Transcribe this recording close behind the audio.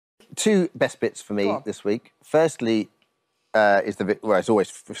two best bits for me this week. Firstly, is it's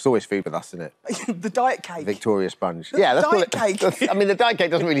always food with us, isn't it? The diet cake. Victoria sponge. Yeah, let's diet call it. Cake. I mean, the diet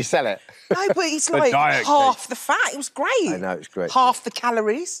cake doesn't really sell it. No, but it's like half the fat. It was great. I know, it's great. Half the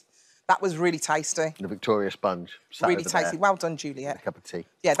calories. That was really tasty. The Victoria sponge. Really tasty. Well done, Juliet. A cup of tea.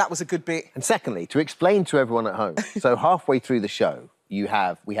 Yeah, that was a good bit. And secondly, to explain to everyone at home, so halfway through the show, we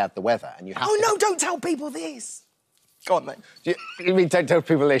have the weather, and you have. Oh no! Don't tell people this. Go on, then. You mean don't tell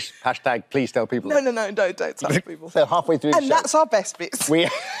people this? Hashtag please tell people. No, don't tell people. So halfway through the show. And that's our best bits. We'll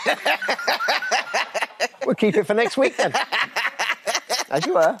keep it for next week then. As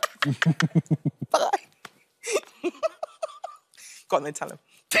you were. Bye. Go on then, tell them.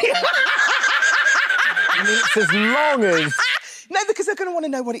 I mean, it's as long as... No, because they're going to want to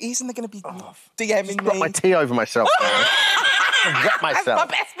know what it is and they're going to be DMing me. I've got my tea over myself now. I've got myself. That's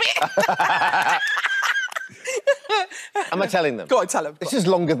my best bit. Am I telling them? Go on, tell them. This is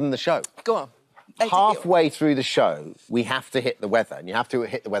longer than the show. Go on. Halfway through the show, we have to hit the weather, and you have to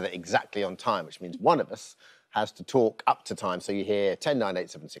hit the weather exactly on time, which means one of us has to talk up to time, so you hear 10, 9, 8,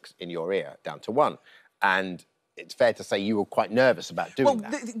 7, 6 in your ear, down to 1. And it's fair to say you were quite nervous about doing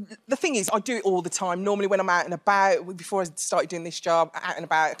that. The thing is, I do it all the time. Normally when I'm out and about, before I started doing this job, out and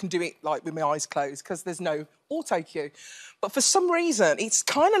about, I can do it, like, with my eyes closed, because there's no auto cue. But for some reason, it's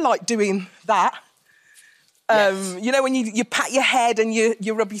kind of like doing that. Yes. You know, when you pat your head and you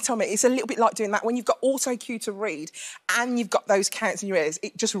rub your tummy, it's a little bit like doing that. When you've got auto cue to read and you've got those counts in your ears,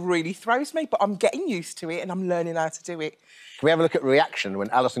 it just really throws me. But I'm getting used to it and I'm learning how to do it. Can we have a look at reaction when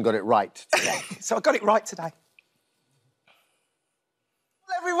Alison got it right today? So I got it right today.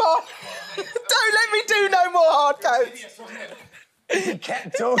 Everyone, don't let me do no more hard counts. He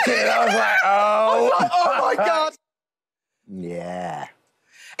kept talking and I was like, oh. Oh, my God. Yeah.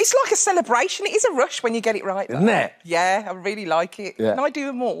 It's like a celebration. It is a rush when you get it right, though. Isn't it? Yeah, I really like it. Yeah. Can I do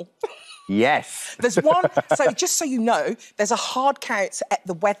them all? Yes. There's one, so just so you know, there's a hard count at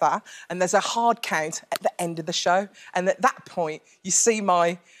the weather and there's a hard count at the end of the show. And at that point, you see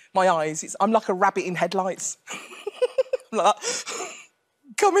my eyes. I'm like a rabbit in headlights. I'm like,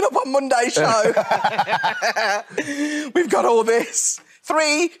 coming up on Monday's show. We've got all this.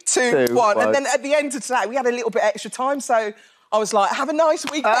 3, 2, 1. And then at the end of today, we had a little bit extra time, so I was like, have a nice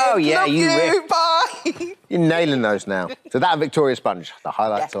weekend. Oh, yeah, Love you. Bye. You're nailing those now. So that Victoria sponge, the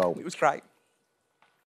highlights of all. It was great.